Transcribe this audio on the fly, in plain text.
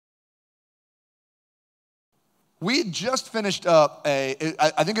We had just finished up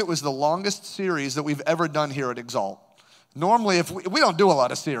I think it was the longest series that we've ever done here at Exalt. Normally, if we don't do a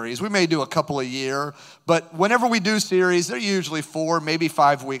lot of series. We may do a couple a year, but whenever we do series, they're usually 4, maybe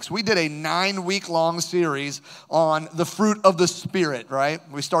 5 weeks. We did a 9-week-long series on the fruit of the Spirit, right?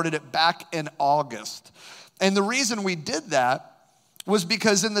 We started it back in August. And the reason we did that was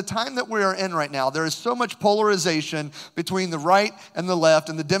because in the time that we are in right now, there is so much polarization between the right and the left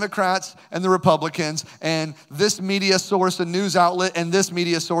and the Democrats and the Republicans and this media source and news outlet and this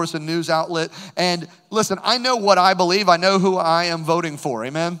media source and news outlet. And listen, I know what I believe. I know who I am voting for.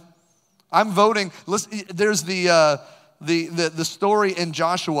 Amen? I'm voting. Listen, there's the story in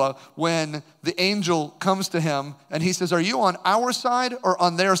Joshua when the angel comes to him and he says, are you on our side or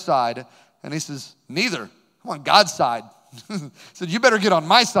on their side? And he says, neither. I'm on God's side. He said, you better get on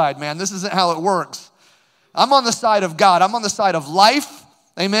my side, man. This isn't how it works. I'm on the side of God. I'm on the side of life.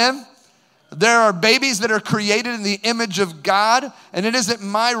 Amen. There are babies that are created in the image of God, and it isn't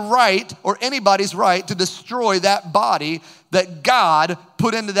my right or anybody's right to destroy that body that God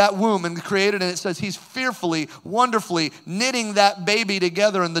put into that womb and created. And it says he's fearfully, wonderfully knitting that baby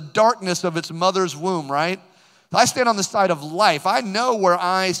together in the darkness of its mother's womb, right? I stand on the side of life. I know where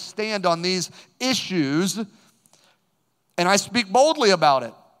I stand on these issues, and I speak boldly about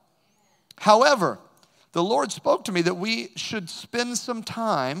it. However, the Lord spoke to me that we should spend some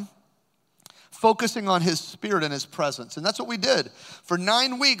time focusing on his Spirit and his presence. And that's what we did. For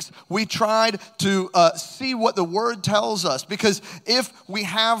 9 weeks, we tried to see what the Word tells us. Because if we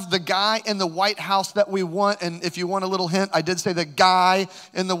have the guy in the White House that we want, and if you want a little hint, I did say the guy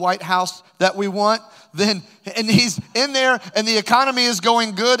in the White House that we want, then, and he's in there and the economy is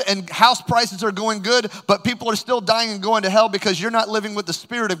going good and house prices are going good, but people are still dying and going to hell because you're not living with the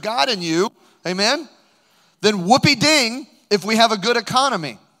Spirit of God in you, amen? Then whoopee ding if we have a good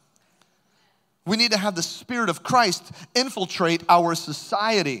economy. We need to have the Spirit of Christ infiltrate our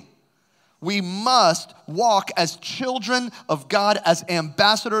society. We must walk as children of God, as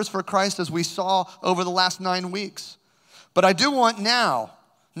ambassadors for Christ, as we saw over the last 9 weeks. But I do want now,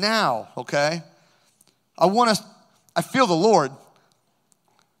 okay? I feel the Lord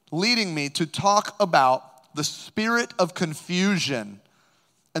leading me to talk about the spirit of confusion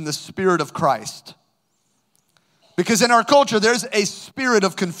and the Spirit of Christ. Because in our culture, there's a spirit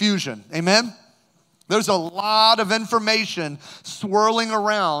of confusion, amen? There's a lot of information swirling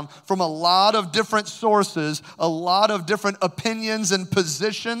around from a lot of different sources, a lot of different opinions and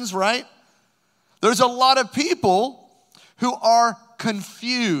positions, right? There's a lot of people who are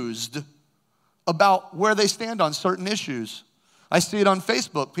confused about where they stand on certain issues. I see it on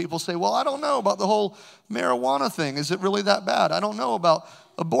Facebook. People say, well, I don't know about the whole marijuana thing. Is it really that bad? I don't know about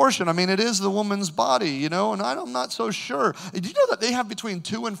abortion. I mean, it is the woman's body, you know, and I'm not so sure. Did you know that they have between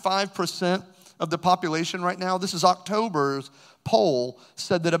 2 and 5% of the population right now? This is October's poll,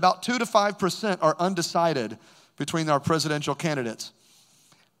 said that about 2 to 5% are undecided between our presidential candidates.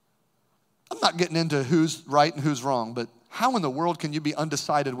 I'm not getting into who's right and who's wrong, but how in the world can you be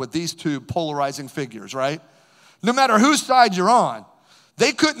undecided with these two polarizing figures, right? No matter whose side you're on,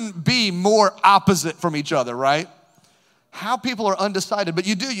 they couldn't be more opposite from each other, right? How people are undecided, but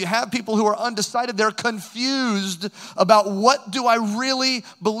you have people who are undecided. They're confused about what do I really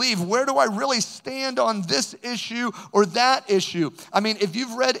believe? Where do I really stand on this issue or that issue? I mean, if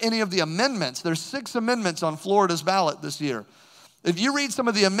you've read any of the amendments, there's 6 amendments on Florida's ballot this year. If you read some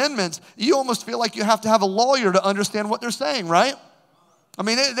of the amendments, you almost feel like you have to have a lawyer to understand what they're saying, right? I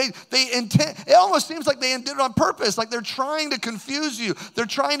mean, it almost seems like they did it on purpose, like they're trying to confuse you. They're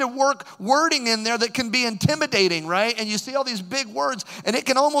trying to work wording in there that can be intimidating, right? And you see all these big words, and it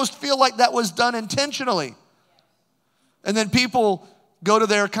can almost feel like that was done intentionally. And then people go to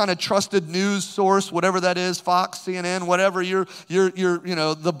their kind of trusted news source, whatever that is, Fox, CNN, whatever,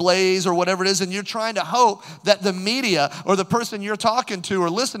 The Blaze or whatever it is, and you're trying to hope that the media or the person you're talking to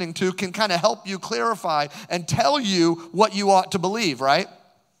or listening to can kind of help you clarify and tell you what you ought to believe, right?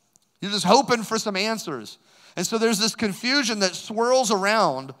 You're just hoping for some answers. And so there's this confusion that swirls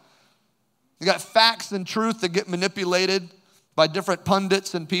around. You got facts and truth that get manipulated by different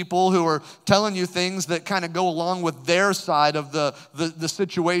pundits and people who are telling you things that kind of go along with their side of the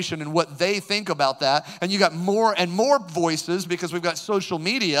situation and what they think about that. And you got more and more voices because we've got social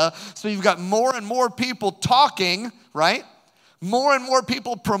media. So you've got more and more people talking, right? More and more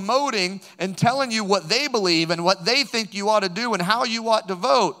people promoting and telling you what they believe and what they think you ought to do and how you ought to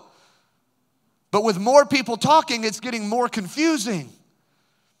vote. But with more people talking, it's getting more confusing.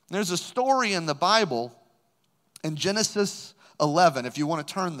 There's a story in the Bible in Genesis 11, if you want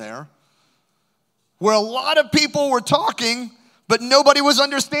to turn there, where a lot of people were talking, but nobody was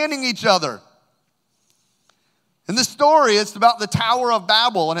understanding each other. In this story, it's about the Tower of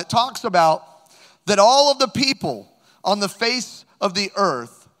Babel, and it talks about that all of the people on the face of the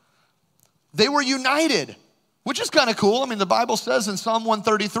earth, they were united, which is kind of cool. I mean, the Bible says in Psalm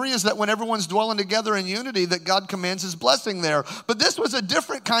 133 is that when everyone's dwelling together in unity, that God commands his blessing there. But this was a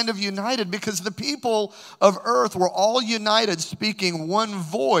different kind of united because the people of earth were all united, speaking one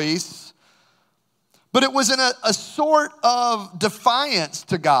voice, but it was in a sort of defiance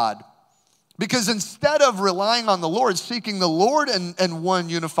to God. Because instead of relying on the Lord, seeking the Lord in one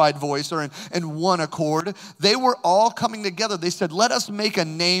unified voice or in one accord, they were all coming together. They said, let us make a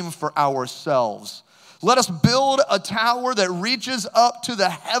name for ourselves. Let us build a tower that reaches up to the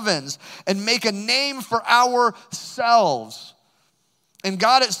heavens and make a name for ourselves. And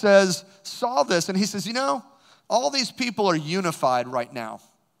God, it says, saw this, and he says, you know, all these people are unified right now.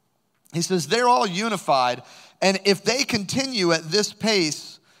 He says, they're all unified, and if they continue at this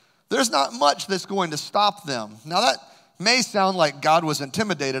pace, there's not much that's going to stop them. Now that may sound like God was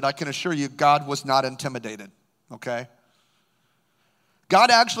intimidated. I can assure you God was not intimidated, okay?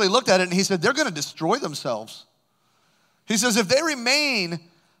 God actually looked at it and he said, they're going to destroy themselves. He says, if they remain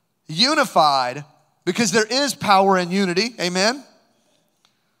unified, because there is power in unity, amen?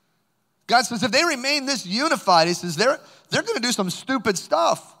 God says, if they remain this unified, he says, they're going to do some stupid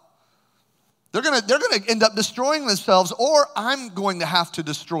stuff. They're going to end up destroying themselves, or I'm going to have to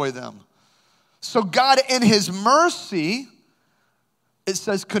destroy them. So God, in his mercy, it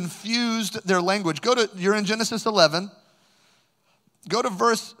says, confused their language. You're in Genesis 11. Go to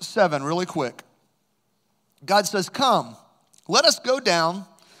verse 7 really quick. God says, come, let us go down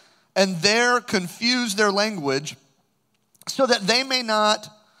and there confuse their language so that they may not,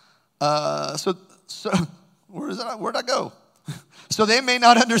 where'd I go? So they may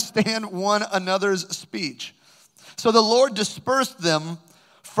not understand one another's speech. So the Lord dispersed them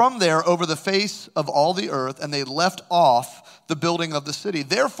from there over the face of all the earth, and they left off the building of the city.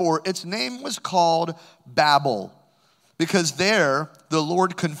 Therefore, its name was called Babel, because there the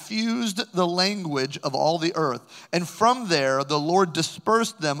Lord confused the language of all the earth. And from there, the Lord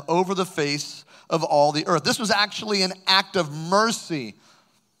dispersed them over the face of all the earth. This was actually an act of mercy,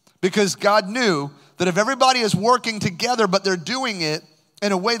 because God knew that if everybody is working together, but they're doing it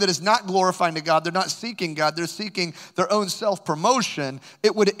in a way that is not glorifying to God, they're not seeking God, they're seeking their own self-promotion,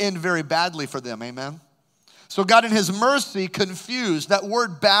 it would end very badly for them, amen? So God in his mercy confused. That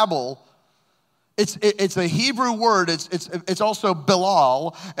word Babel, it's a Hebrew word, it's also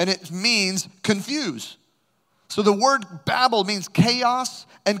Bilal, and it means confuse. So the word Babel means chaos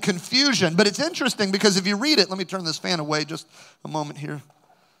and confusion, but it's interesting because if you read it, let me turn this fan away just a moment here.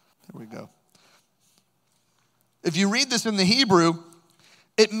 There we go. If you read this in the Hebrew,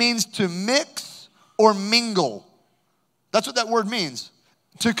 it means to mix or mingle. That's what that word means.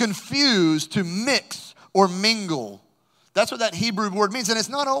 To confuse, to mix or mingle. That's what that Hebrew word means. And it's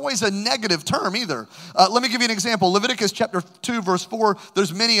not always a negative term either. Let me give you an example. Leviticus chapter 2, verse 4,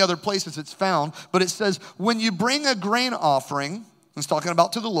 there's many other places it's found, but it says, when you bring a grain offering, it's talking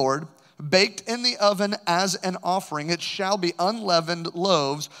about to the Lord, baked in the oven as an offering, it shall be unleavened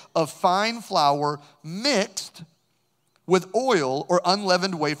loaves of fine flour mixed with oil, or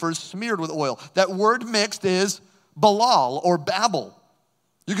unleavened wafers smeared with oil. That word mixed is Balal or Babel.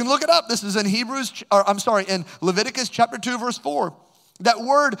 You can look it up. This is in in Leviticus chapter 2, verse 4. That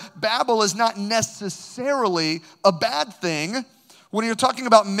word Babel is not necessarily a bad thing when you're talking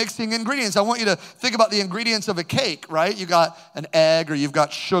about mixing ingredients. I want you to think about the ingredients of a cake, right? You got an egg, or you've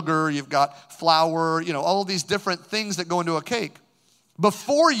got sugar, you've got flour, all these different things that go into a cake.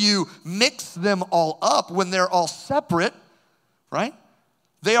 Before you mix them all up, when they're all separate, right?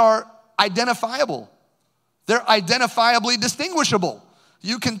 They are identifiable. They're identifiably distinguishable.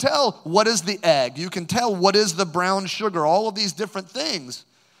 You can tell what is the egg. You can tell what is the brown sugar, all of these different things.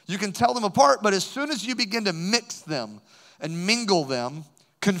 You can tell them apart, but as soon as you begin to mix them and mingle them,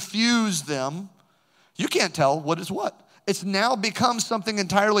 confuse them, you can't tell what is what. It's now become something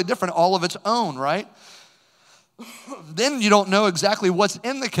entirely different, all of its own, right? Then you don't know exactly what's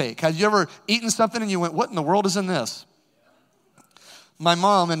in the cake. Have you ever eaten something and you went, what in the world is in this? My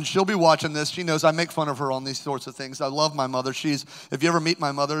mom, and she'll be watching this, she knows I make fun of her on these sorts of things. I love my mother. If you ever meet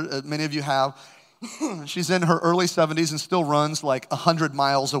my mother, many of you have, she's in her early 70s and still runs like 100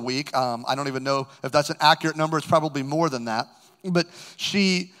 miles a week. I don't even know if that's an accurate number. It's probably more than that. But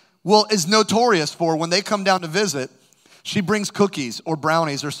she is notorious for when they come down to visit, she brings cookies or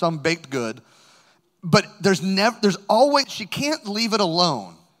brownies or some baked good. But there's always, she can't leave it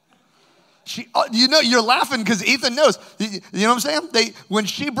alone. You're laughing because Ethan knows. You know what I'm saying? When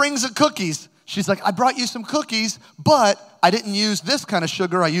she brings the cookies, she's like, I brought you some cookies, but I didn't use this kind of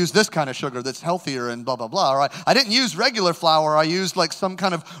sugar, I used this kind of sugar that's healthier and blah, blah, blah. Or I didn't use regular flour, I used like some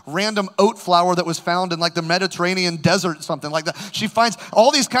kind of random oat flour that was found in like the Mediterranean desert, something like that. She finds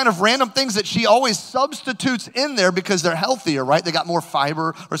all these kind of random things that she always substitutes in there because they're healthier, right? They got more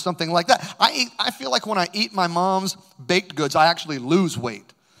fiber or something like that. I feel like when I eat my mom's baked goods, I actually lose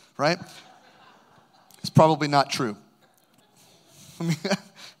weight, right? It's probably not true.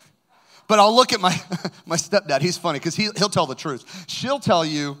 But I'll look at my stepdad. He's funny because he'll tell the truth. She'll tell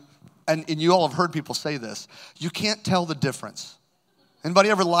you, and you all have heard people say this, you can't tell the difference. Anybody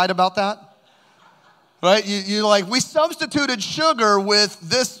ever lied about that? Right? You're like, we substituted sugar with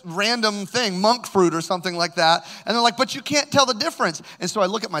this random thing, monk fruit or something like that. And they're like, but you can't tell the difference. And so I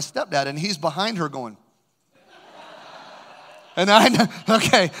look at my stepdad, and he's behind her going, and I know,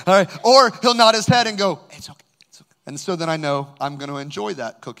 okay, all right. Or he'll nod his head and go, it's okay. And so then I know I'm going to enjoy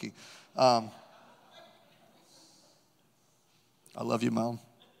that cookie. I love you, Mom.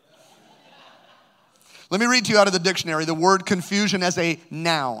 Let me read to you out of the dictionary the word confusion as a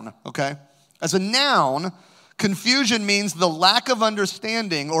noun, okay? As a noun, confusion means the lack of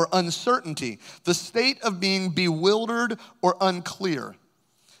understanding or uncertainty, the state of being bewildered or unclear.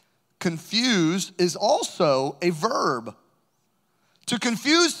 Confuse is also a verb. To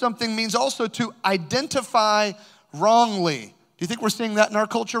confuse something means also to identify wrongly. Do you think we're seeing that in our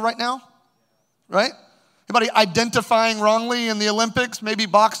culture right now? Right? Anybody identifying wrongly in the Olympics, maybe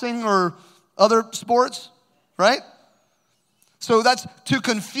boxing or other sports? Right? So that's to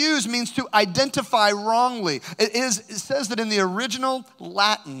confuse means to identify wrongly. It says that in the original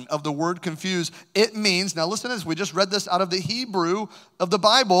Latin of the word confuse, it means, now listen to this, we just read this out of the Hebrew of the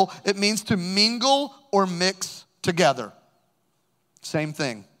Bible, it means to mingle or mix together. Same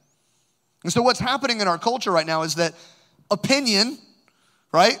thing. And so what's happening in our culture right now is that opinion,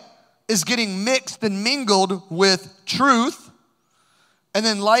 right, is getting mixed and mingled with truth. And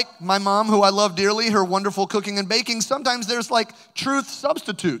then like my mom, who I love dearly, her wonderful cooking and baking, sometimes there's like truth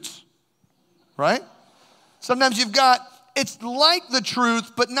substitutes, right? Sometimes you've got, it's like the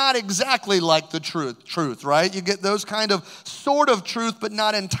truth, but not exactly like the truth, right? You get those kind of sort of truth, but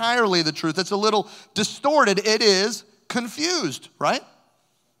not entirely the truth. It's a little distorted. It is confused, right?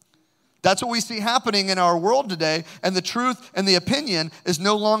 That's what we see happening in our world today, and the truth and the opinion is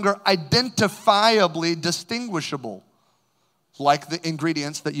no longer identifiably distinguishable like the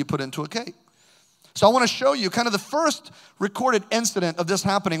ingredients that you put into a cake. So I want to show you kind of the first recorded incident of this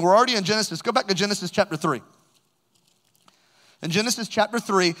happening. We're already in Genesis. Go back to Genesis chapter 3. In Genesis chapter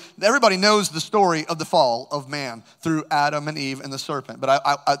 3, everybody knows the story of the fall of man through Adam and Eve and the serpent. But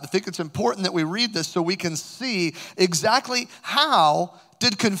I think it's important that we read this so we can see exactly how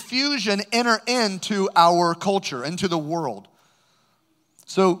did confusion enter into our culture, into the world.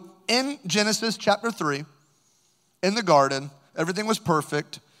 So in Genesis chapter 3, in the garden, everything was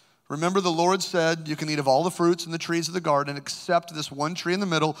perfect. Remember, the Lord said, you can eat of all the fruits and the trees of the garden except this one tree in the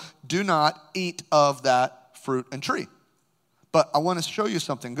middle. Do not eat of that fruit and tree. But I want to show you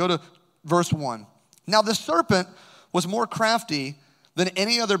something. Go to verse 1. Now the serpent was more crafty than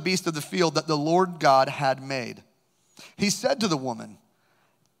any other beast of the field that the Lord God had made. He said to the woman,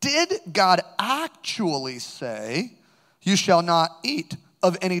 did God actually say, you shall not eat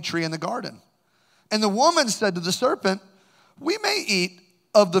of any tree in the garden? And the woman said to the serpent, we may eat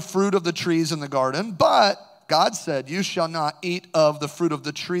of the fruit of the trees in the garden, but God said, you shall not eat of the fruit of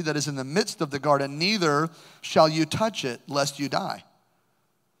the tree that is in the midst of the garden, neither shall you touch it, lest you die.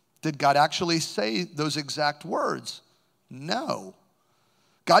 Did God actually say those exact words? No.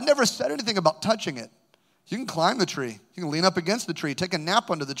 God never said anything about touching it. You can climb the tree. You can lean up against the tree, take a nap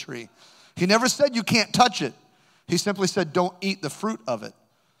under the tree. He never said you can't touch it. He simply said don't eat the fruit of it.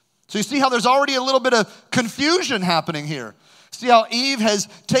 So you see how there's already a little bit of confusion happening here. See how Eve has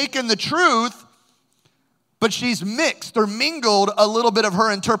taken the truth, but she's mixed or mingled a little bit of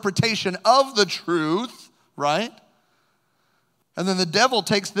her interpretation of the truth, right? And then the devil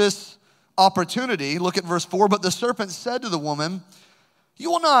takes this opportunity. Look at verse 4. But the serpent said to the woman,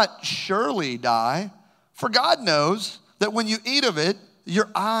 you will not surely die, for God knows that when you eat of it, your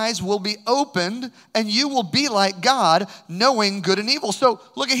eyes will be opened and you will be like God, knowing good and evil. So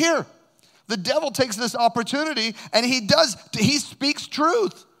look at here. The devil takes this opportunity and he speaks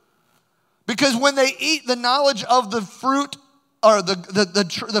truth. Because when they eat the knowledge of the fruit, or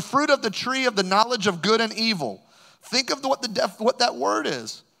the fruit of the tree of the knowledge of good and evil, think of what that word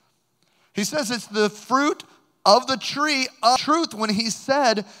is. He says it's the fruit of the tree of truth. When he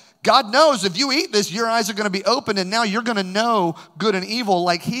said, God knows if you eat this, your eyes are going to be open and now you're going to know good and evil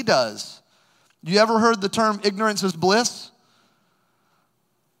like he does. You ever heard the term ignorance is bliss?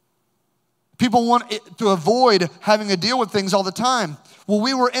 People want to avoid having to deal with things all the time. Well,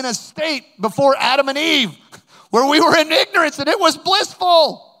 we were in a state before Adam and Eve where we were in ignorance and it was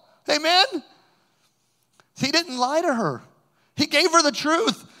blissful. Amen? He didn't lie to her. He gave her the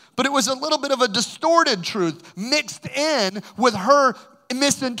truth, but it was a little bit of a distorted truth mixed in with her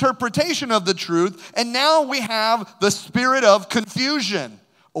misinterpretation of the truth. And now we have the spirit of confusion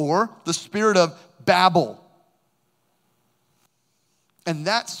or the spirit of Babel. And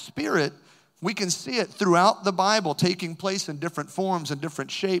that spirit, we can see it throughout the Bible taking place in different forms and different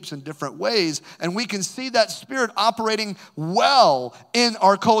shapes and different ways. And we can see that spirit operating well in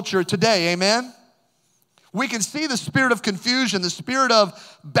our culture today. Amen? We can see the spirit of confusion, the spirit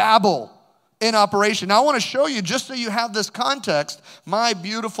of Babel in operation. Now I want to show you, just so you have this context, my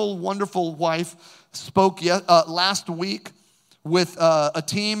beautiful, wonderful wife spoke last week with a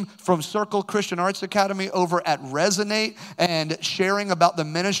team from Circle Christian Arts Academy over at Resonate and sharing about the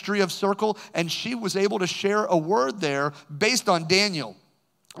ministry of Circle. And she was able to share a word there based on Daniel.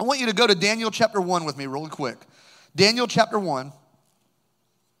 I want you to go to Daniel chapter 1 with me really quick. Daniel chapter 1.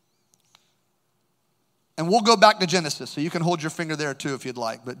 And we'll go back to Genesis, so you can hold your finger there too if you'd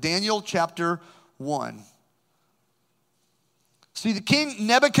like. But Daniel chapter 1. See, the king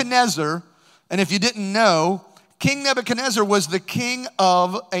Nebuchadnezzar, and if you didn't know, King Nebuchadnezzar was the king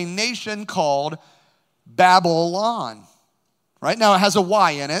of a nation called Babylon. Right now it has a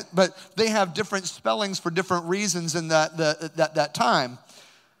Y in it, but they have different spellings for different reasons in that time.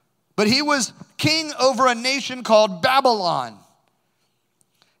 But he was king over a nation called Babylon.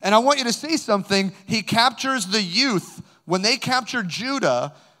 And I want you to see something. He captures the youth. When they captured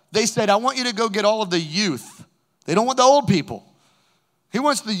Judah, they said, I want you to go get all of the youth. They don't want the old people. He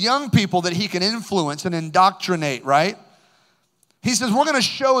wants the young people that he can influence and indoctrinate, right? He says, we're going to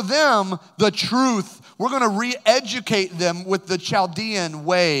show them the truth. We're going to re-educate them with the Chaldean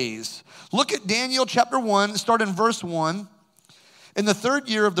ways. Look at Daniel chapter 1, start in verse 1. In the 3rd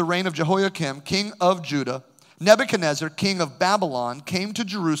year of the reign of Jehoiakim, king of Judah, Nebuchadnezzar, king of Babylon, came to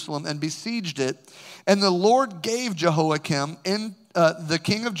Jerusalem and besieged it. And the Lord gave Jehoiakim, the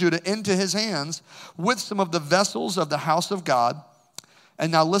king of Judah, into his hands with some of the vessels of the house of God.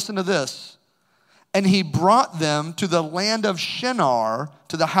 And now listen to this. And he brought them to the land of Shinar,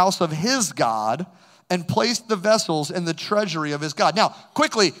 to the house of his God, and placed the vessels in the treasury of his God. Now,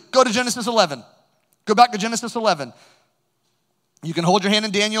 quickly, go to Genesis 11. Go back to Genesis 11. You can hold your hand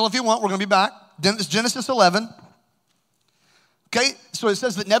in Daniel if you want. We're going to be back. It's Genesis 11. Okay, so it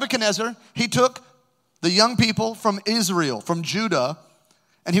says that Nebuchadnezzar, he took the young people from Israel, from Judah,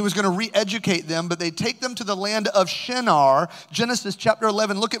 and he was going to re-educate them, but they take them to the land of Shinar. Genesis chapter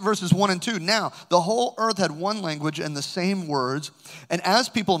 11, look at verses 1 and 2. Now, the whole earth had one language and the same words. And as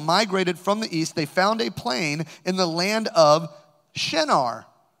people migrated from the east, they found a plain in the land of Shinar.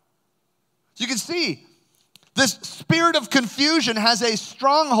 So you can see, this spirit of confusion has a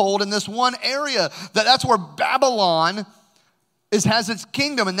stronghold in this one area. That's where Babylon has its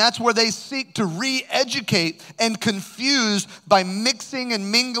kingdom, and that's where they seek to re-educate and confuse by mixing and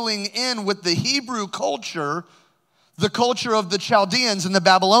mingling in with the Hebrew culture, the culture of the Chaldeans and the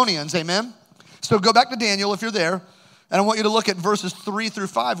Babylonians, amen? So go back to Daniel if you're there, and I want you to look at verses 3 through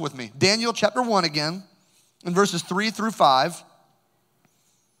 5 with me. Daniel chapter 1 again, in verses 3 through 5.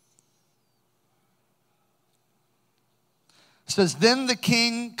 It says, then the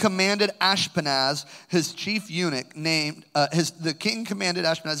king commanded Ashpenaz, his chief eunuch,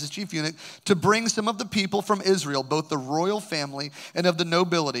 to bring some of the people from Israel, both the royal family and of the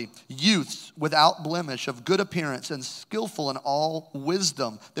nobility, youths without blemish, of good appearance and skillful in all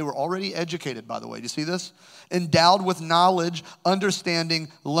wisdom. They were already educated, by the way. Do you see this? Endowed with knowledge, understanding,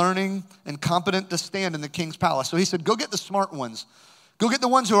 learning, and competent to stand in the king's palace. So he said, go get the smart ones. Go get the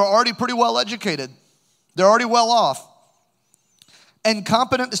ones who are already pretty well educated. They're already well off. And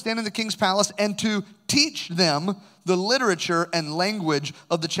competent to stand in the king's palace and to teach them the literature and language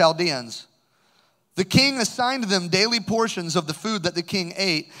of the Chaldeans. The king assigned them daily portions of the food that the king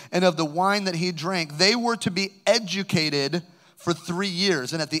ate and of the wine that he drank. They were to be educated for 3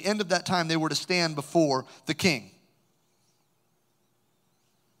 years, and at the end of that time, they were to stand before the king.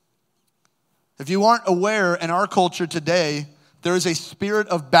 If you aren't aware, in our culture today, there is a spirit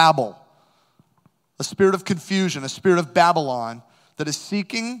of Babel, a spirit of confusion, a spirit of Babylon, that is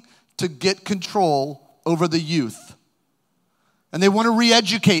seeking to get control over the youth. And they want to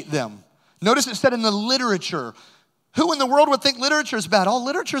re-educate them. Notice it said in the literature. Who in the world would think literature is bad? All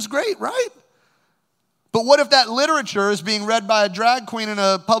literature is great, right? But what if that literature is being read by a drag queen in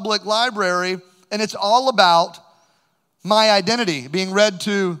a public library and it's all about my identity being read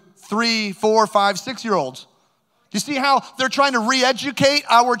to 3, 4, 5, 6-year-olds? You see how they're trying to re-educate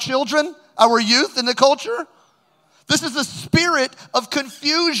our children Our youth in the culture? This is the spirit of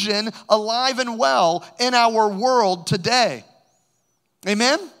confusion alive and well in our world today.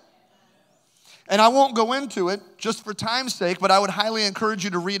 Amen? And I won't go into it just for time's sake, but I would highly encourage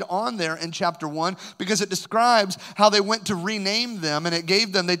you to read on there in chapter 1 because it describes how they went to rename them, and it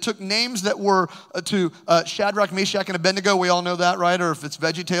gave them, they took names that were to Shadrach, Meshach, and Abednego. We all know that, right? Or if it's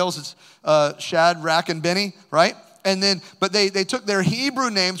VeggieTales, it's Shadrach and Benny, right? And then, but they took their Hebrew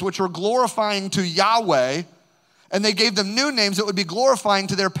names, which were glorifying to Yahweh, and they gave them new names that would be glorifying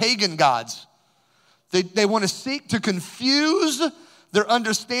to their pagan gods. They want to seek to confuse their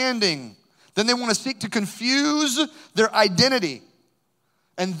understanding. Then they want to seek to confuse their identity.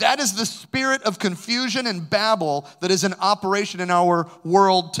 And that is the spirit of confusion and Babel that is in operation in our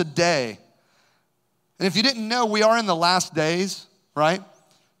world today. And if you didn't know, we are in the last days, right?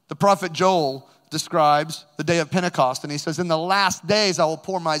 The prophet Joel describes the day of Pentecost, and he says, in the last days I will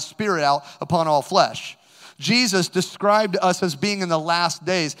pour my spirit out upon all flesh. Jesus described us as being in the last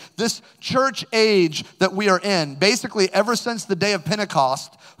days. This church age that we are in, basically ever since the day of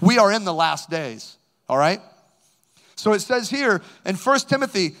Pentecost, we are in the last days, all right? So it says here in 1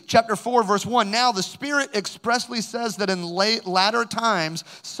 Timothy chapter 4, verse 1, now the Spirit expressly says that in latter times,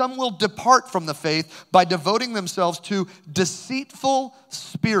 some will depart from the faith by devoting themselves to deceitful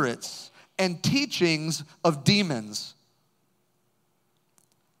spirits and teachings of demons.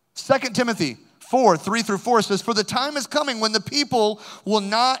 2 Timothy 4, 3 through 4 says, for the time is coming when the people will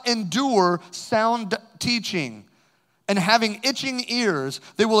not endure sound teaching, and having itching ears,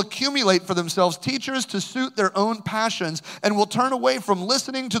 they will accumulate for themselves teachers to suit their own passions, and will turn away from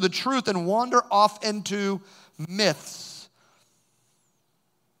listening to the truth and wander off into myths.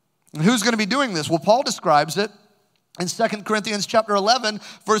 And who's going to be doing this? Well, Paul describes it in 2 Corinthians chapter 11,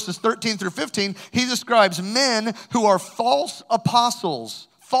 verses 13 through 15. He describes men who are false apostles.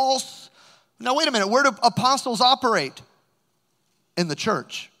 Now, wait a minute. Where do apostles operate? In the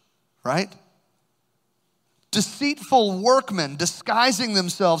church, right? Deceitful workmen disguising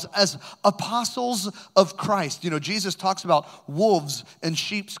themselves as apostles of Christ. You know, Jesus talks about wolves in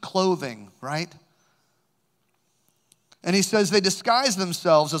sheep's clothing, right? And he says they disguise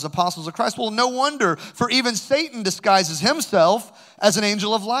themselves as apostles of Christ. Well, no wonder, for even Satan disguises himself as an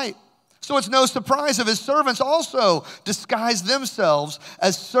angel of light. So it's no surprise if his servants also disguise themselves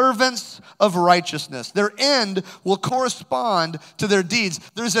as servants of righteousness. Their end will correspond to their deeds.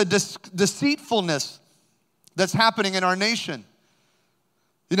 There's a deceitfulness that's happening in our nation.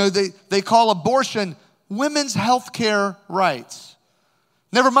 You know, they call abortion women's health care rights.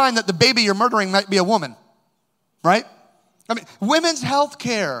 Never mind that the baby you're murdering might be a woman, right? I mean, women's health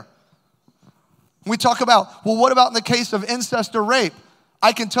care. We talk about, well, what about in the case of incest or rape?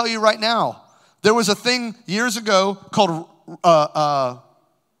 I can tell you right now, there was a thing years ago called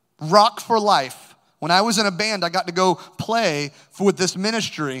Rock for Life. When I was in a band, I got to go play with this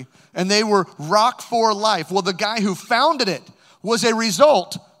ministry, and they were Rock for Life. Well, the guy who founded it was a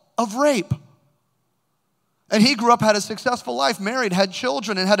result of rape. And he grew up, had a successful life, married, had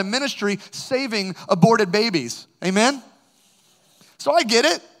children, and had a ministry saving aborted babies. Amen? So I get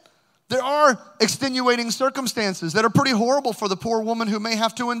it. There are extenuating circumstances that are pretty horrible for the poor woman who may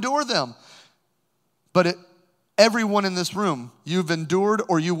have to endure them. But everyone in this room, you've endured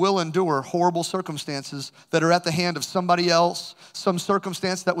or you will endure horrible circumstances that are at the hand of somebody else, some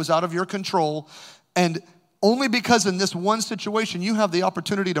circumstance that was out of your control. And only because in this one situation you have the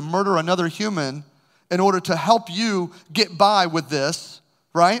opportunity to murder another human in order to help you get by with this,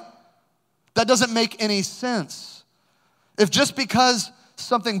 right? That doesn't make any sense. If just because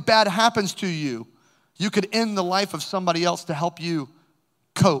something bad happens to you, you could end the life of somebody else to help you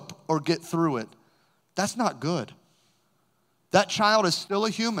cope or get through it. That's not good. That child is still a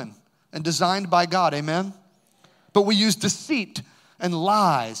human and designed by God, amen? But we use deceit and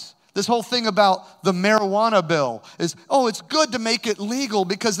lies. This whole thing about the marijuana bill is, oh, it's good to make it legal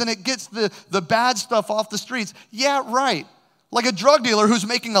because then it gets the bad stuff off the streets. Yeah, right. Like a drug dealer who's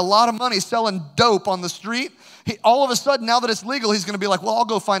making a lot of money selling dope on the street, all of a sudden, now that it's legal, he's going to be like, well, I'll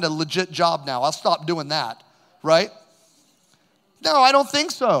go find a legit job now. I'll stop doing that, right? No, I don't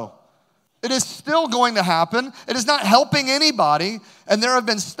think so. It is still going to happen. It is not helping anybody. And there have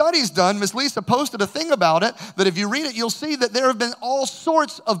been studies done. Miss Lisa posted a thing about it, that if you read it, you'll see that there have been all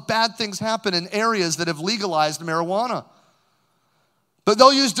sorts of bad things happen in areas that have legalized marijuana. But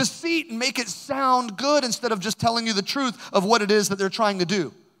they'll use deceit and make it sound good instead of just telling you the truth of what it is that they're trying to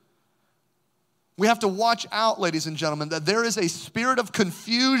do. We have to watch out, ladies and gentlemen, that there is a spirit of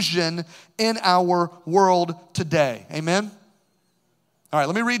confusion in our world today. Amen? All right,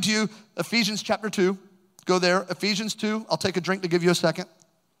 let me read to you Ephesians chapter 2. Go there, Ephesians 2. I'll take a drink to give you a second.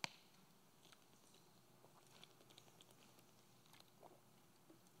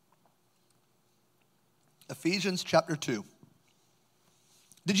 Ephesians chapter 2.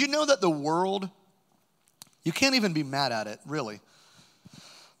 Did you know that the world, you can't even be mad at it, really.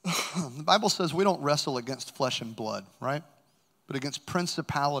 The Bible says we don't wrestle against flesh and blood, right? But against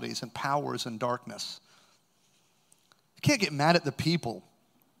principalities and powers and darkness. You can't get mad at the people.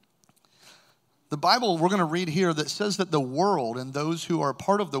 The Bible, we're going to read here, that says that the world and those who are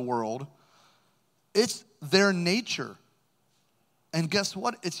part of the world, it's their nature. And guess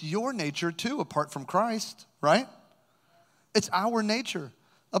what? It's your nature too, apart from Christ, right? It's our nature.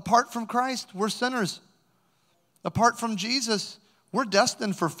 Apart from Christ, we're sinners. Apart from Jesus, we're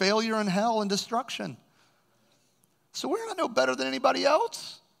destined for failure and hell and destruction. So we're not no better than anybody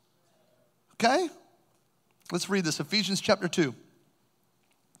else. Okay? Let's read this. Ephesians chapter 2.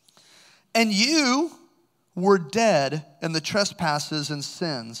 And you were dead in the trespasses and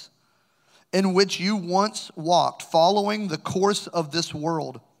sins in which you once walked, following the course of this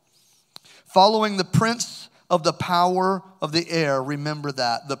world, following the prince of the power of the air. Remember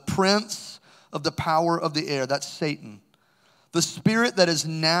that. The prince of the power of the air. That's Satan. The spirit that is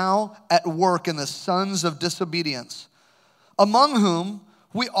now at work in the sons of disobedience, among whom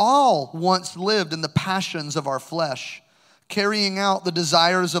we all once lived in the passions of our flesh, carrying out the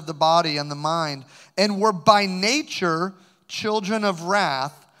desires of the body and the mind, and were by nature children of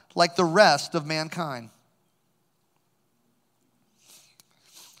wrath, like the rest of mankind.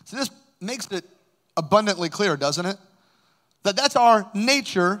 So this makes it abundantly clear, doesn't it? That's our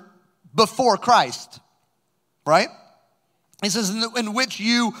nature before Christ, right? He says, in which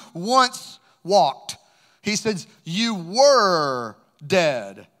you once walked. He says, you were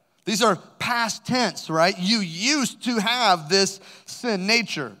dead. These are past tense, right? You used to have this sin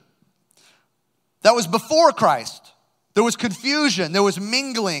nature. That was before Christ. There was confusion. There was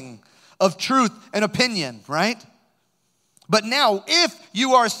mingling of truth and opinion, right? But now, if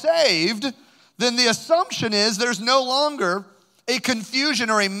you are saved, then the assumption is there's no longer a confusion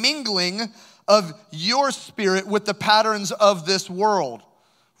or a mingling of your spirit with the patterns of this world.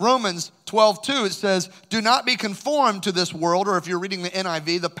 Romans 12:2, it says, do not be conformed to this world, or if you're reading the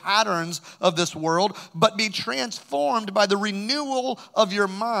NIV, the patterns of this world, but be transformed by the renewal of your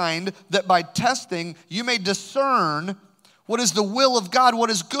mind, that by testing you may discern what is the will of God,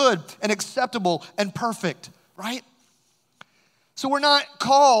 what is good and acceptable and perfect, right? So we're not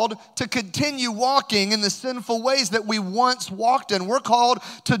called to continue walking in the sinful ways that we once walked in. We're called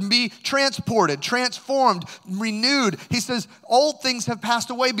to be transported, transformed, renewed. He says, old things have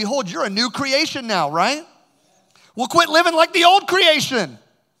passed away. Behold, you're a new creation now, right? Well, quit living like the old creation.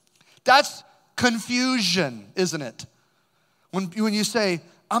 That's confusion, isn't it? When you say,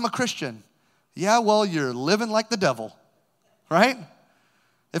 I'm a Christian. Yeah, well, you're living like the devil, right?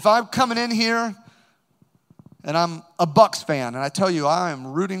 If I'm coming in here and I'm a Bucks fan, and I tell you I am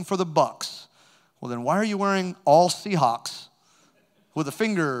rooting for the Bucks, well, then why are you wearing all Seahawks with a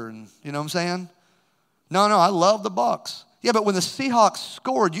finger, and you know what I'm saying? No, I love the Bucks. Yeah, but when the Seahawks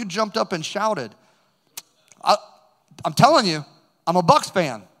scored, you jumped up and shouted. I'm telling you, I'm a Bucks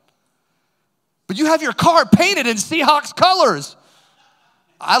fan. But you have your car painted in Seahawks colors.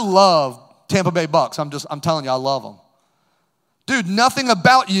 I love Tampa Bay Bucks. I'm telling you, I love them. Dude, nothing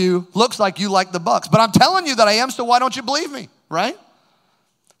about you looks like you like the Bucks. But I'm telling you that I am, so why don't you believe me, right?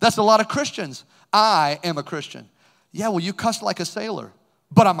 That's a lot of Christians. I am a Christian. Yeah, well, you cuss like a sailor.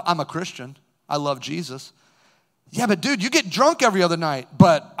 But I'm a Christian. I love Jesus. Yeah, but dude, you get drunk every other night.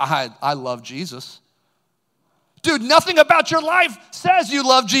 But I love Jesus. Dude, nothing about your life says you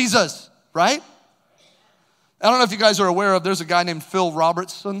love Jesus, right? I don't know if you guys are aware of, there's a guy named Phil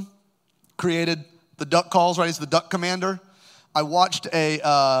Robertson, created the duck calls, right? He's the duck commander. I watched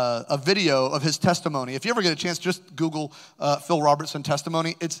a video of his testimony. If you ever get a chance, just Google Phil Robertson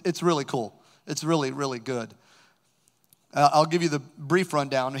testimony. It's really cool. It's really, really good. I'll give you the brief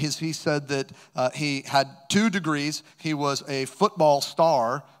rundown. He said that he had 2 degrees. He was a football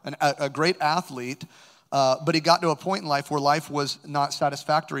star, a great athlete, but he got to a point in life where life was not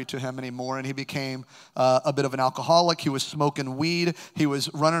satisfactory to him anymore, and he became a bit of an alcoholic. He was smoking weed. He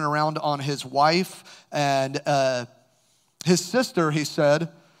was running around on his wife, and his sister, he said,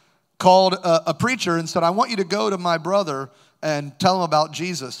 called a preacher and said, I want you to go to my brother and tell him about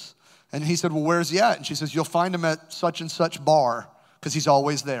Jesus. And he said, well, where's he at? And she says, you'll find him at such and such bar, because he's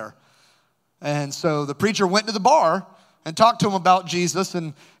always there. And so the preacher went to the bar and talked to him about Jesus,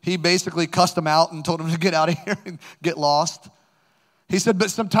 and he basically cussed him out and told him to get out of here and get lost. He said, but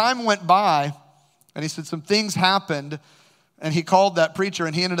some time went by, and he said some things happened, and he called that preacher,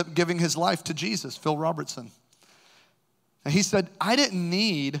 and he ended up giving his life to Jesus, Phil Robertson. And he said, I didn't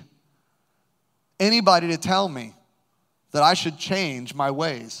need anybody to tell me that I should change my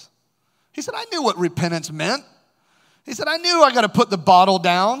ways. He said, I knew what repentance meant. He said, I knew I got to put the bottle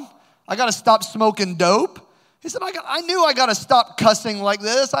down. I got to stop smoking dope. He said, I knew I got to stop cussing like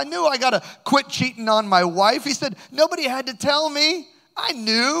this. I knew I got to quit cheating on my wife. He said, nobody had to tell me. I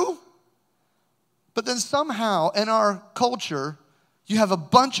knew. But then somehow in our culture, you have a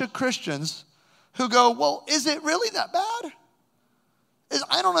bunch of Christians who go, well, is it really that bad?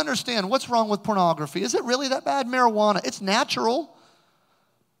 I don't understand. What's wrong with pornography? Is it really that bad? Marijuana, it's natural.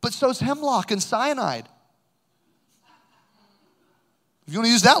 But so's hemlock and cyanide. If you want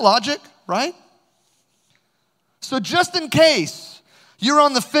to use that logic, right? So just in case you're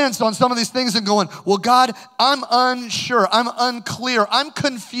on the fence on some of these things and going, well, God, I'm unsure, I'm unclear, I'm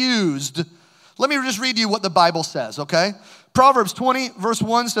confused. Let me just read you what the Bible says, okay? Proverbs 20, verse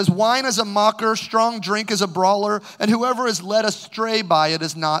 1 says, wine is a mocker, strong drink is a brawler, and whoever is led astray by it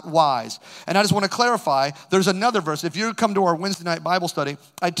is not wise. And I just want to clarify, there's another verse. If you come to our Wednesday night Bible study,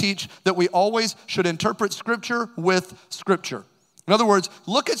 I teach that we always should interpret Scripture with Scripture. In other words,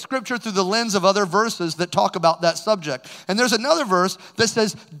 look at Scripture through the lens of other verses that talk about that subject. And there's another verse that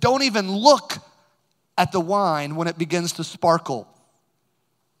says, don't even look at the wine when it begins to sparkle.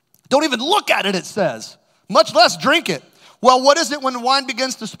 Don't even look at it, it says, much less drink it. Well, what is it when wine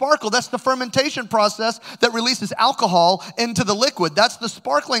begins to sparkle? That's the fermentation process that releases alcohol into the liquid. That's the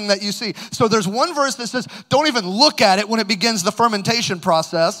sparkling that you see. So there's one verse that says, don't even look at it when it begins the fermentation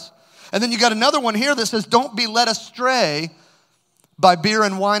process. And then you got another one here that says, don't be led astray by beer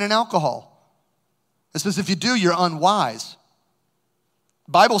and wine and alcohol. It says if you do, you're unwise.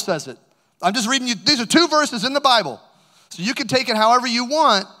 Bible says it. I'm just reading you, these are two verses in the Bible. So you can take it however you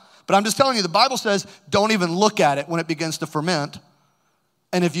want, but I'm just telling you, the Bible says don't even look at it when it begins to ferment.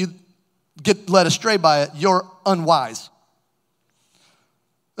 And if you get led astray by it, you're unwise.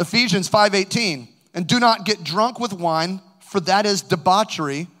 Ephesians 5:18, and do not get drunk with wine, for that is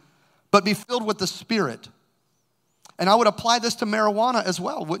debauchery, but be filled with the Spirit. And I would apply this to marijuana as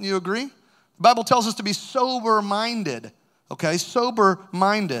well. Wouldn't you agree? The Bible tells us to be sober-minded, okay?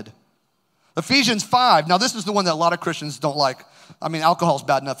 Sober-minded. Ephesians 5. Now, this is the one that a lot of Christians don't like. I mean, alcohol's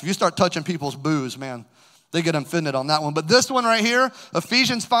bad enough. If you start touching people's booze, man, they get offended on that one. But this one right here,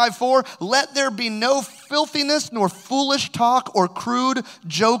 Ephesians 5:4, let there be no filthiness nor foolish talk or crude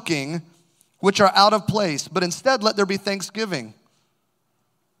joking, which are out of place, but instead let there be thanksgiving.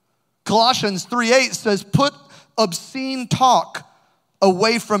 Colossians 3:8 says, put obscene talk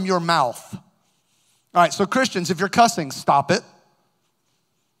away from your mouth. All right, so Christians, if you're cussing, stop it.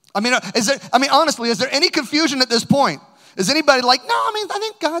 Honestly, is there any confusion at this point? Is anybody like, no, I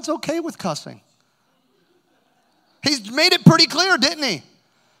think God's okay with cussing. He's made it pretty clear, didn't he?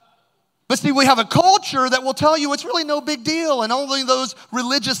 But see, we have a culture that will tell you it's really no big deal, and only those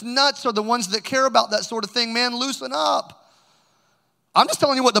religious nuts are the ones that care about that sort of thing. Man, loosen up. I'm just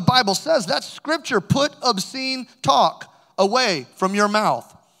telling you what the Bible says. That's Scripture. Put obscene talk away from your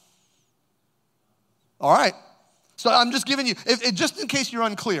mouth. All right. So I'm just giving you, just in case you're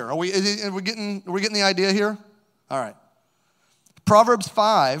unclear. Are we getting the idea here? All right. Proverbs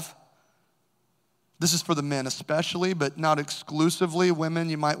 5. This is for the men especially, but not exclusively. Women,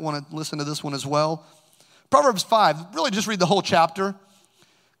 you might want to listen to this one as well. Proverbs 5. Really just read the whole chapter.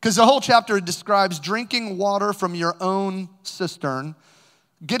 Because the whole chapter describes drinking water from your own cistern,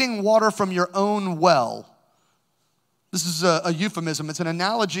 getting water from your own well. This is a euphemism. It's an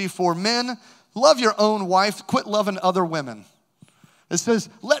analogy for men. Love your own wife. Quit loving other women. It says,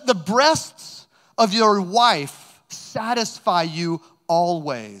 let the breasts of your wife satisfy you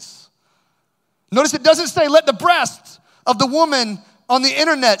always. Notice it doesn't say, let the breasts of the woman on the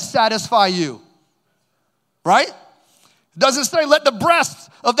internet satisfy you. Right? It doesn't say, let the breasts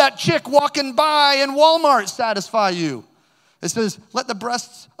of that chick walking by in Walmart satisfy you. It says, let the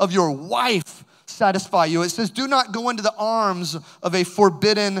breasts of your wife satisfy you. It says, do not go into the arms of a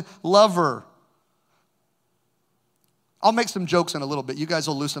forbidden lover. I'll make some jokes in a little bit. You guys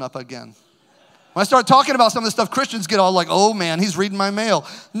will loosen up again. When I start talking about some of this stuff, Christians get all like, oh man, he's reading my mail.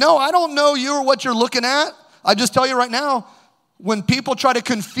 No, I don't know you or what you're looking at. I just tell you right now, when people try to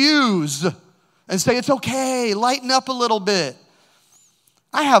confuse and say, it's okay, lighten up a little bit.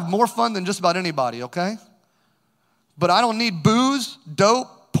 I have more fun than just about anybody, okay? But I don't need booze,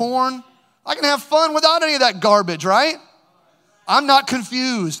 dope, porn. I can have fun without any of that garbage, right? I'm not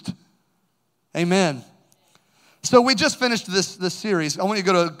confused. Amen. So we just finished this series. I want you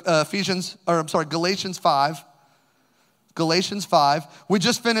to go to Galatians 5. Galatians 5. We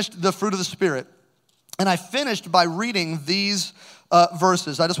just finished the fruit of the Spirit. And I finished by reading these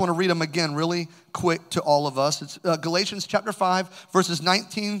verses. I just want to read them again really quick to all of us. It's Galatians chapter 5, verses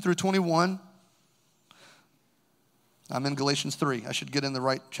 19 through 21. I'm in Galatians 3. I should get in the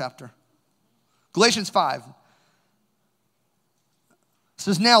right chapter. Galatians 5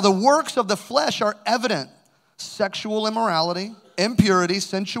 says, now the works of the flesh are evident: sexual immorality, impurity,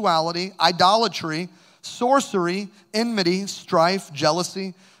 sensuality, idolatry, sorcery, enmity, strife,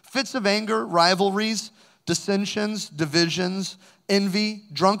 jealousy, fits of anger, rivalries, dissensions, divisions, envy,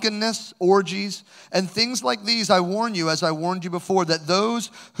 drunkenness, orgies, and things like these. I warn you, as I warned you before, that those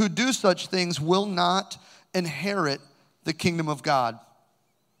who do such things will not inherit the kingdom of God.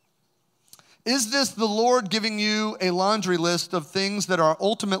 Is this the Lord giving you a laundry list of things that are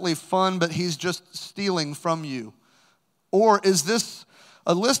ultimately fun, but he's just stealing from you? Or is this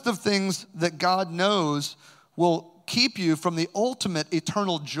a list of things that God knows will keep you from the ultimate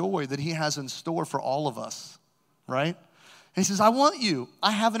eternal joy that he has in store for all of us, right? And he says, I want you.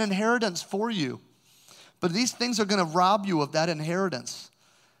 I have an inheritance for you. But these things are going to rob you of that inheritance.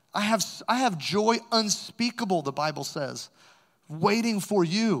 I have joy unspeakable, the Bible says, waiting for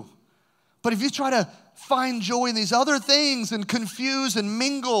you. But if you try to find joy in these other things and confuse and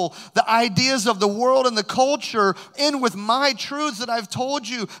mingle the ideas of the world and the culture in with my truths that I've told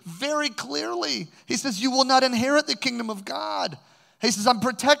you very clearly, he says, you will not inherit the kingdom of God. He says, I'm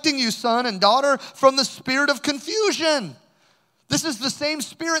protecting you, son and daughter, from the spirit of confusion. This is the same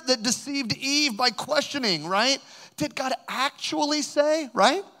spirit that deceived Eve by questioning, right? Did God actually say,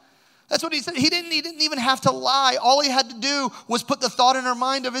 right? That's what he said. He didn't even have to lie. All he had to do was put the thought in her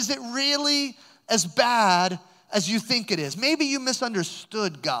mind of, is it really as bad as you think it is? Maybe you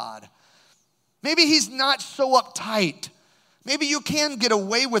misunderstood God. Maybe he's not so uptight. Maybe you can get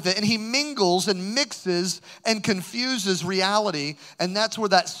away with it. And he mingles and mixes and confuses reality. And that's where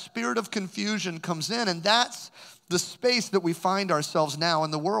that spirit of confusion comes in. And that's the space that we find ourselves now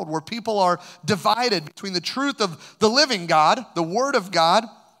in the world, where people are divided between the truth of the living God, the Word of God,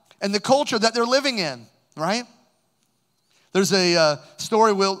 and the culture that they're living in, right? There's a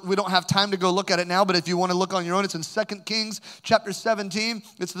story, we don't have time to go look at it now, but if you want to look on your own, it's in 2 Kings chapter 17.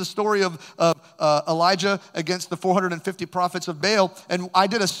 It's the story of Elijah against the 450 prophets of Baal. And I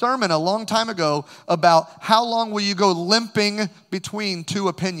did a sermon a long time ago about how long will you go limping between two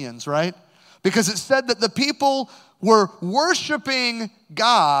opinions, right? Because it said that the people were worshiping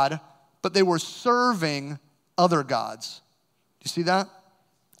God, but they were serving other gods. Do you see that?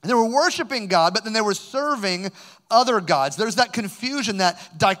 They were worshiping God, but then they were serving other gods. There's that confusion, that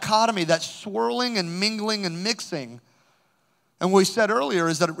dichotomy, that swirling and mingling and mixing. And what we said earlier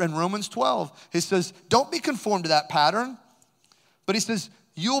is that in Romans 12, he says, don't be conformed to that pattern. But he says,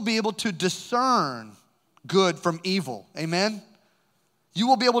 you'll be able to discern good from evil. Amen? You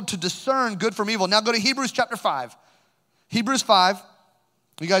will be able to discern good from evil. Now go to Hebrews chapter 5. Hebrews 5.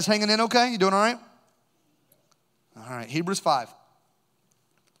 You guys hanging in okay? You doing all right? All right, Hebrews 5.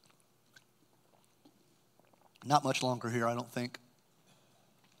 Not much longer here, I don't think.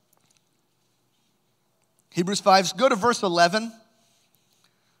 Hebrews 5, go to verse 11.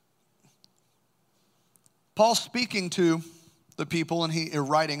 Paul's speaking to the people, and he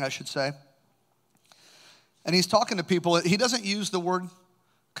writing, I should say. And he's talking to people. He doesn't use the word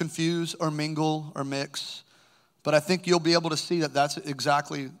confuse or mingle or mix, but I think you'll be able to see that that's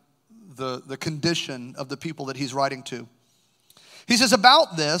exactly the condition of the people that he's writing to. He says,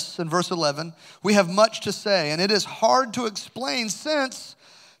 about this, in verse 11, we have much to say, and it is hard to explain since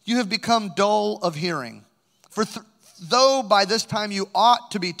you have become dull of hearing. For though by this time you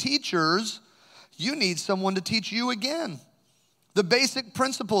ought to be teachers, you need someone to teach you again the basic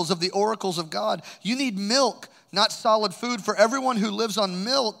principles of the oracles of God. You need milk, not solid food, for everyone who lives on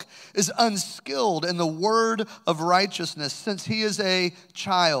milk is unskilled in the word of righteousness, since he is a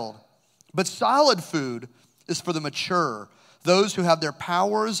child. But solid food is for the mature, those who have their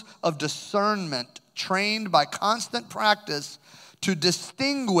powers of discernment trained by constant practice to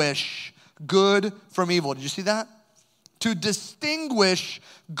distinguish good from evil. Did you see that? To distinguish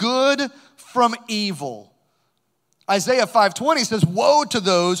good from evil. Isaiah 5:20 says, woe to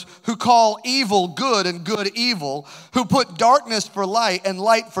those who call evil good and good evil, who put darkness for light and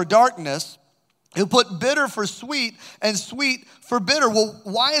light for darkness, who put bitter for sweet and sweet for bitter. Well,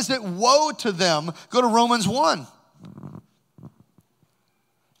 why is it woe to them? Go to Romans 1.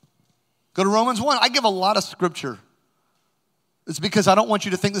 Go to Romans 1. I give a lot of scripture. It's because I don't want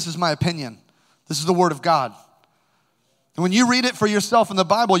you to think this is my opinion. This is the word of God. And when you read it for yourself in the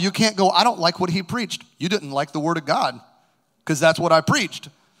Bible, you can't go, I don't like what he preached. You didn't like the word of God because that's what I preached.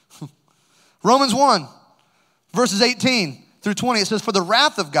 Romans 1, verses 18 through 20, it says, for the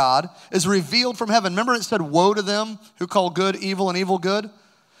wrath of God is revealed from heaven. Remember it said, woe to them who call good evil and evil good?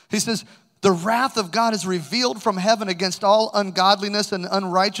 He says, the wrath of God is revealed from heaven against all ungodliness and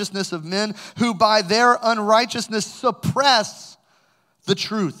unrighteousness of men who by their unrighteousness suppress the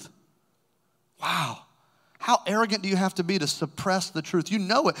truth. Wow. How arrogant do you have to be to suppress the truth? You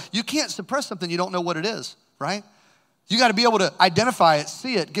know it. You can't suppress something you don't know what it is, right? You got to be able to identify it,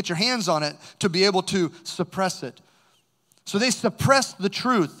 see it, get your hands on it to be able to suppress it. So they suppress the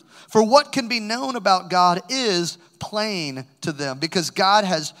truth. For what can be known about God is plain to them because God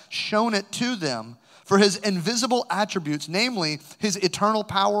has shown it to them. For his invisible attributes, namely his eternal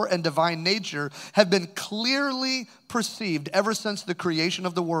power and divine nature, have been clearly perceived ever since the creation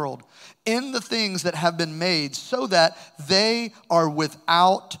of the world in the things that have been made, so that they are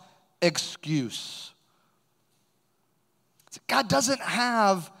without excuse. God doesn't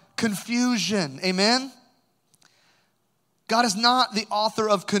have confusion, amen? God is not the author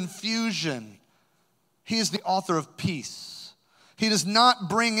of confusion. He is the author of peace. He does not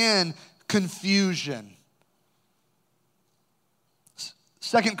bring in confusion.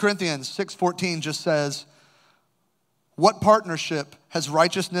 2 Corinthians 6:14 just says, what partnership has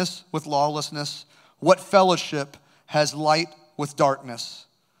righteousness with lawlessness? What fellowship has light with darkness?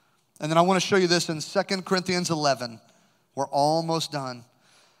 And then I want to show you this in 2 Corinthians 11. We're almost done.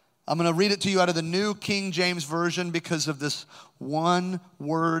 I'm going to read it to you out of the New King James Version because of this one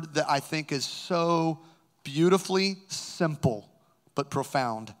word that I think is so beautifully simple but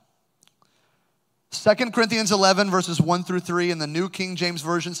profound. 2 Corinthians 11, verses 1 through 3 in the New King James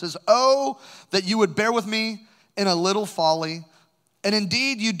Version says, oh, that you would bear with me in a little folly. And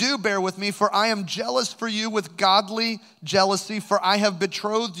indeed you do bear with me, for I am jealous for you with godly jealousy, for I have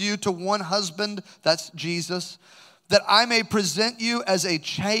betrothed you to one husband, that's Jesus, that I may present you as a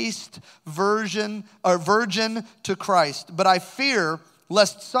chaste virgin to Christ. But I fear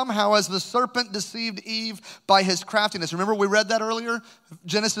lest somehow as the serpent deceived Eve by his craftiness. Remember we read that earlier,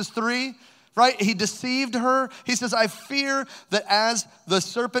 Genesis 3? Right? He deceived her. He says, I fear that as the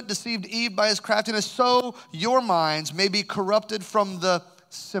serpent deceived Eve by his craftiness, so your minds may be corrupted from the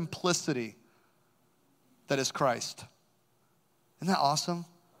simplicity that is Christ. Isn't that awesome?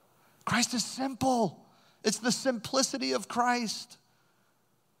 Christ is simple. It's the simplicity of Christ.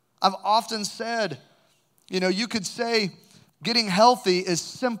 I've often said, you could say getting healthy is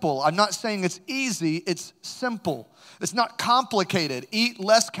simple. I'm not saying it's easy, it's simple. It's not complicated. Eat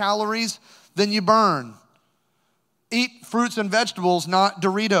less calories than you burn. Eat fruits and vegetables, not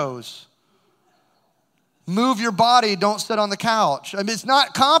Doritos. Move your body, don't sit on the couch. I mean, it's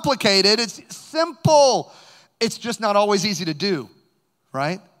not complicated, it's simple. It's just not always easy to do,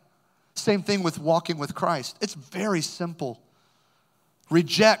 right? Same thing with walking with Christ. It's very simple.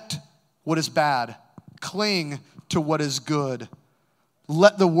 Reject what is bad. Cling to what is good.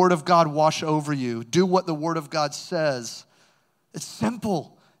 Let the Word of God wash over you. Do what the Word of God says. It's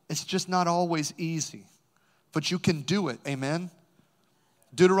simple. It's just not always easy. But you can do it. Amen?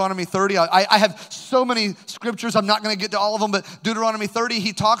 Deuteronomy 30. I have so many scriptures. I'm not going to get to all of them. But Deuteronomy 30,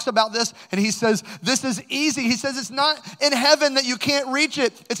 he talks about this. And he says, this is easy. He says, it's not in heaven that you can't reach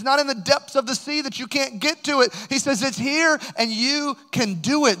it. It's not in the depths of the sea that you can't get to it. He says, it's here and you can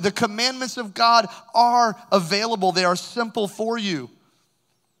do it. The commandments of God are available. They are simple for you.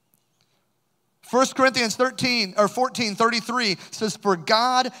 1 Corinthians 14:33 says, for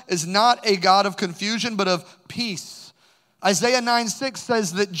God is not a God of confusion, but of peace. Isaiah 9:6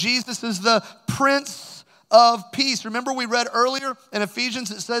 says that Jesus is the Prince of Peace. Remember we read earlier in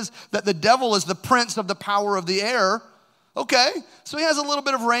Ephesians, it says that the devil is the prince of the power of the air. Okay, so he has a little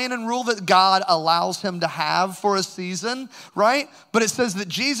bit of reign and rule that God allows him to have for a season, right? But it says that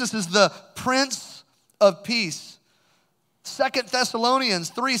Jesus is the Prince of Peace. 2 Thessalonians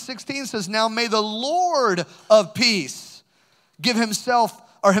 3:16 says, now may the Lord of peace himself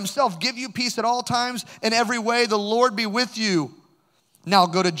give you peace at all times in every way. The Lord be with you. Now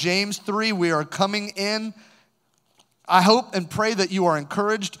go to James 3. We are coming in. I hope and pray that you are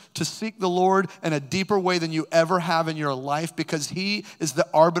encouraged to seek the Lord in a deeper way than you ever have in your life because he is the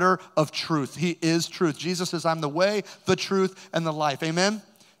arbiter of truth. He is truth. Jesus says, I'm the way, the truth, and the life. Amen?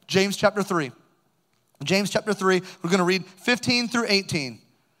 James chapter 3. James chapter 3, we're going to read 15 through 18.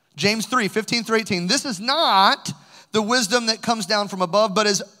 James 3, 15 through 18. This is not the wisdom that comes down from above, but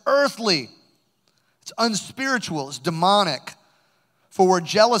is earthly. It's unspiritual. It's demonic. For where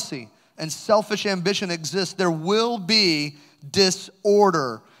jealousy and selfish ambition exist, there will be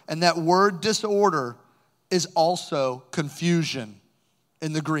disorder. And that word disorder is also confusion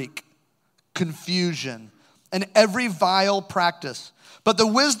in the Greek. Confusion. And every vile practice. But the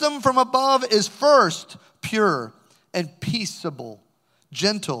wisdom from above is first pure and peaceable,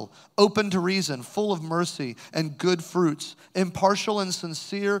 gentle, open to reason, full of mercy and good fruits, impartial and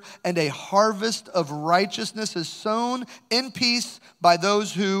sincere, and a harvest of righteousness is sown in peace by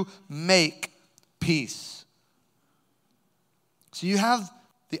those who make peace. So you have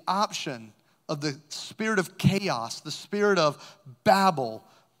the option of the spirit of chaos, the spirit of Babel,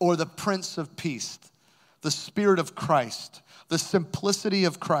 or the Prince of Peace, the Spirit of Christ, the simplicity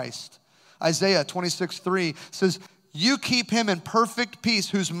of Christ. Isaiah 26:3 says, you keep him in perfect peace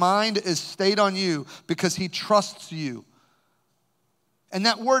whose mind is stayed on you because he trusts you. And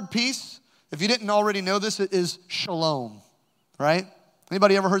that word peace, if you didn't already know this, it is shalom, right?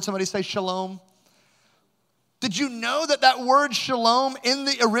 Anybody ever heard somebody say shalom? Did you know that that word shalom in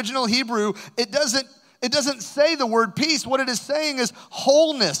the original Hebrew, it doesn't say the word peace. What it is saying is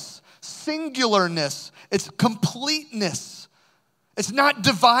wholeness, singularness, it's completeness. It's not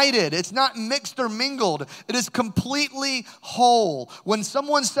divided. It's not mixed or mingled. It is completely whole. When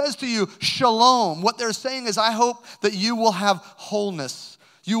someone says to you, shalom, what they're saying is, I hope that you will have wholeness.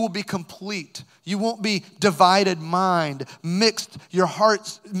 You will be complete. You won't be divided mind, mixed, your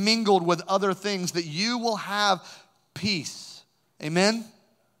hearts mingled with other things, that you will have peace. Amen?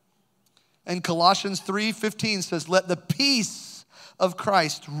 And Colossians 3:15 says, let the peace of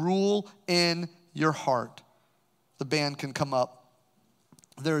Christ rule in your heart. The band can come up.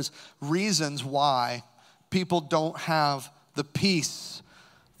 There's reasons why people don't have the peace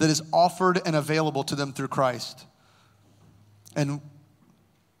that is offered and available to them through Christ. And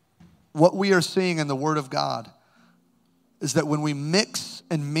what we are seeing in the Word of God is that when we mix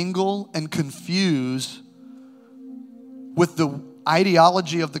and mingle and confuse with the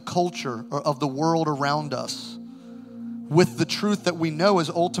ideology of the culture or of the world around us, with the truth that we know is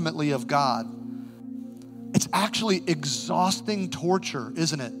ultimately of God, it's actually exhausting torture,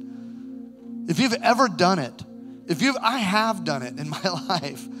 isn't it? If you've ever done it, I have done it in my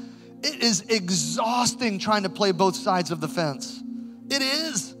life. It is exhausting trying to play both sides of the fence. It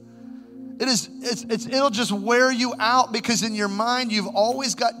is. It'll just wear you out because in your mind you've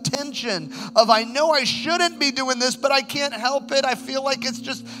always got tension of, I know I shouldn't be doing this, but I can't help it. I feel like it's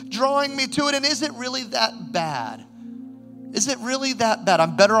just drawing me to it. And is it really that bad? Is it really that bad?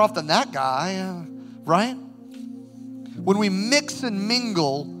 I'm better off than that guy, right? When we mix and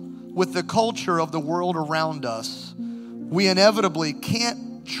mingle with the culture of the world around us, we inevitably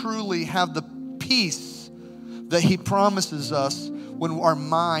can't truly have the peace that he promises us when our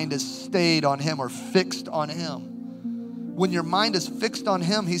mind is stayed on him or fixed on him. When your mind is fixed on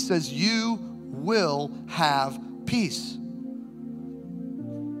him, he says, you will have peace.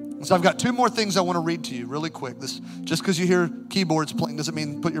 So I've got two more things I want to read to you really quick. This, just because you hear keyboards playing doesn't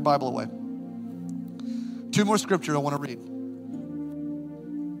mean put your Bible away. Two more scripture I want to read.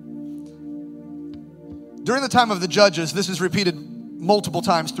 During the time of the Judges, this is repeated multiple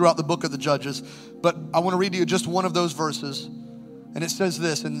times throughout the book of the Judges, but I want to read to you just one of those verses. And it says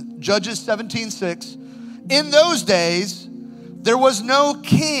this in Judges 17:6, in those days, there was no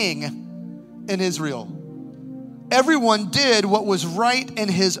king in Israel. Everyone did what was right in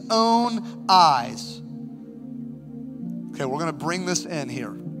his own eyes. Okay, we're going to bring this in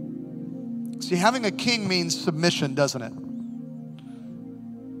here. See, having a king means submission, doesn't it?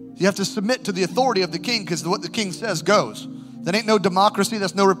 You have to submit to the authority of the king because what the king says goes. That ain't no democracy,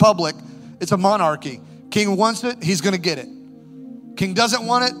 that's no republic. It's a monarchy. King wants it, he's going to get it. King doesn't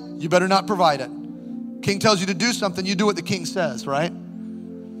want it, you better not provide it. King tells you to do something, you do what the king says, right?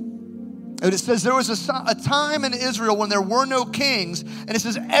 And it says there was a time in Israel when there were no kings, and it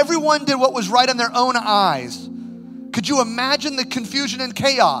says everyone did what was right in their own eyes. Could you imagine the confusion and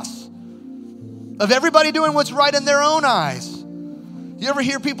chaos of everybody doing what's right in their own eyes? You ever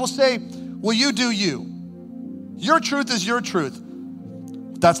hear people say, well, you do you. Your truth is your truth.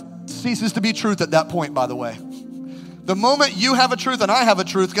 That ceases to be truth at that point, by the way. The moment you have a truth and I have a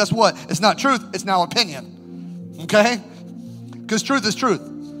truth, guess what? It's not truth, it's now opinion. Okay? Because truth is truth.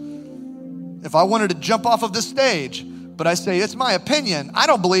 If I wanted to jump off of this stage, but I say it's my opinion, I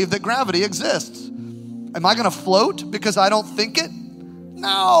don't believe that gravity exists. Am I going to float because I don't think it?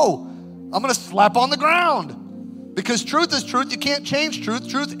 No. I'm going to slap on the ground. Because truth is truth. You can't change truth.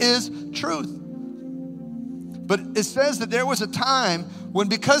 Truth is truth. But it says that there was a time when,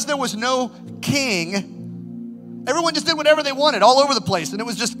 because there was no king, everyone just did whatever they wanted all over the place. And it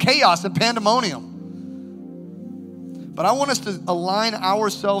was just chaos and pandemonium. But I want us to align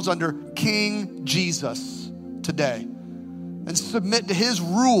ourselves under King Jesus today and submit to his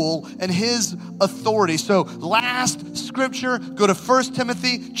rule and his authority. So last scripture, go to 1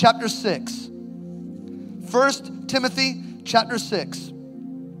 Timothy chapter 6. 1 Timothy chapter 6.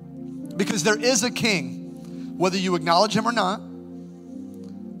 Because there is a king, whether you acknowledge him or not,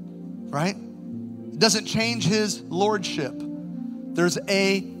 right? It doesn't change his lordship. There's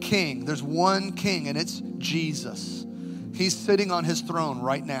a king. There's one king, and it's Jesus. He's sitting on his throne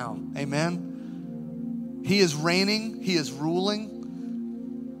right now. Amen. He is reigning. He is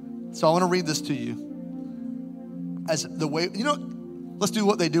ruling. So I want to read this to you. As the way, let's do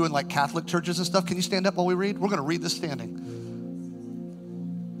what they do in like Catholic churches and stuff. Can you stand up while we read? We're going to read this standing.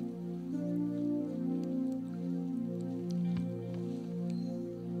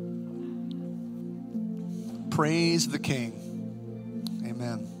 Praise the King.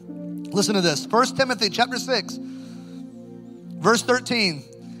 Amen. Listen to this. 1 Timothy chapter 6, verse 13.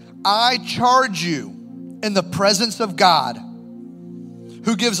 I charge you in the presence of God,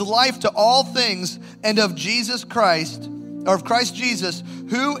 who gives life to all things, and of Jesus Christ, or of Christ Jesus,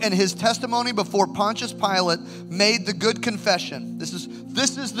 who in his testimony before Pontius Pilate made the good confession. This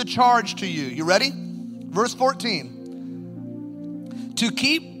is the charge to you. You ready? Verse 14. To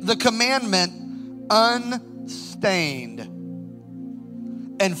keep the commandment unstained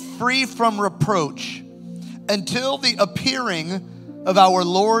and free from reproach until the appearing of our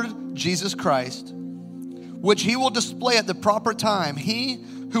Lord Jesus Christ, which he will display at the proper time. He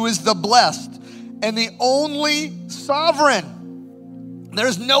who is the blessed and the only sovereign.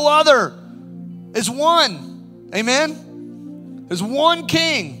 There's no other. Is one. Amen? There's one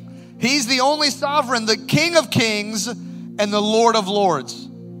king. He's the only sovereign, the King of kings and the Lord of lords.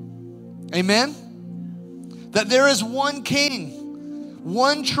 Amen? That there is one king,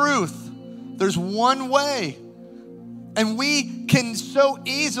 one truth. There's one way. And we can so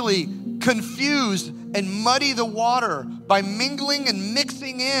easily confuse and muddy the water by mingling and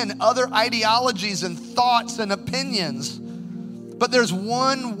mixing in other ideologies and thoughts and opinions. But there's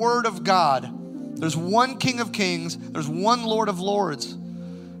one word of God. There's one King of kings. There's one Lord of lords.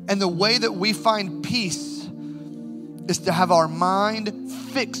 And the way that we find peace is to have our mind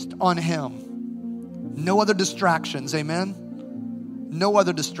fixed on him. No other distractions, amen? No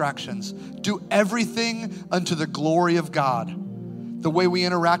other distractions. Do everything unto the glory of God. The way we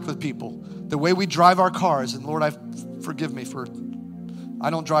interact with people, the way we drive our cars. And Lord, forgive me I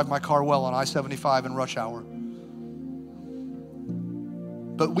don't drive my car well on I-75 in rush hour.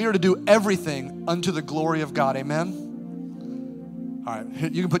 But we are to do everything unto the glory of God, amen? All right,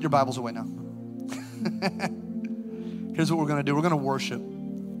 you can put your Bibles away now. Here's what we're gonna do. We're gonna worship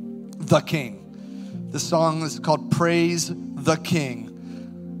the King. This song is called Praise the King.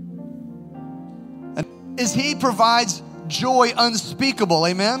 And as he provides joy unspeakable,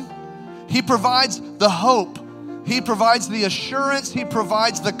 amen? He provides the hope. He provides the assurance. He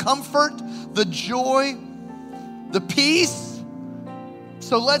provides the comfort, the joy, the peace.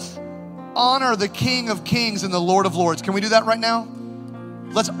 So let's honor the King of kings and the Lord of lords. Can we do that right now?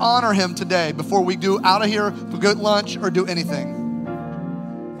 Let's honor him today before we go out of here, we go to lunch or do anything.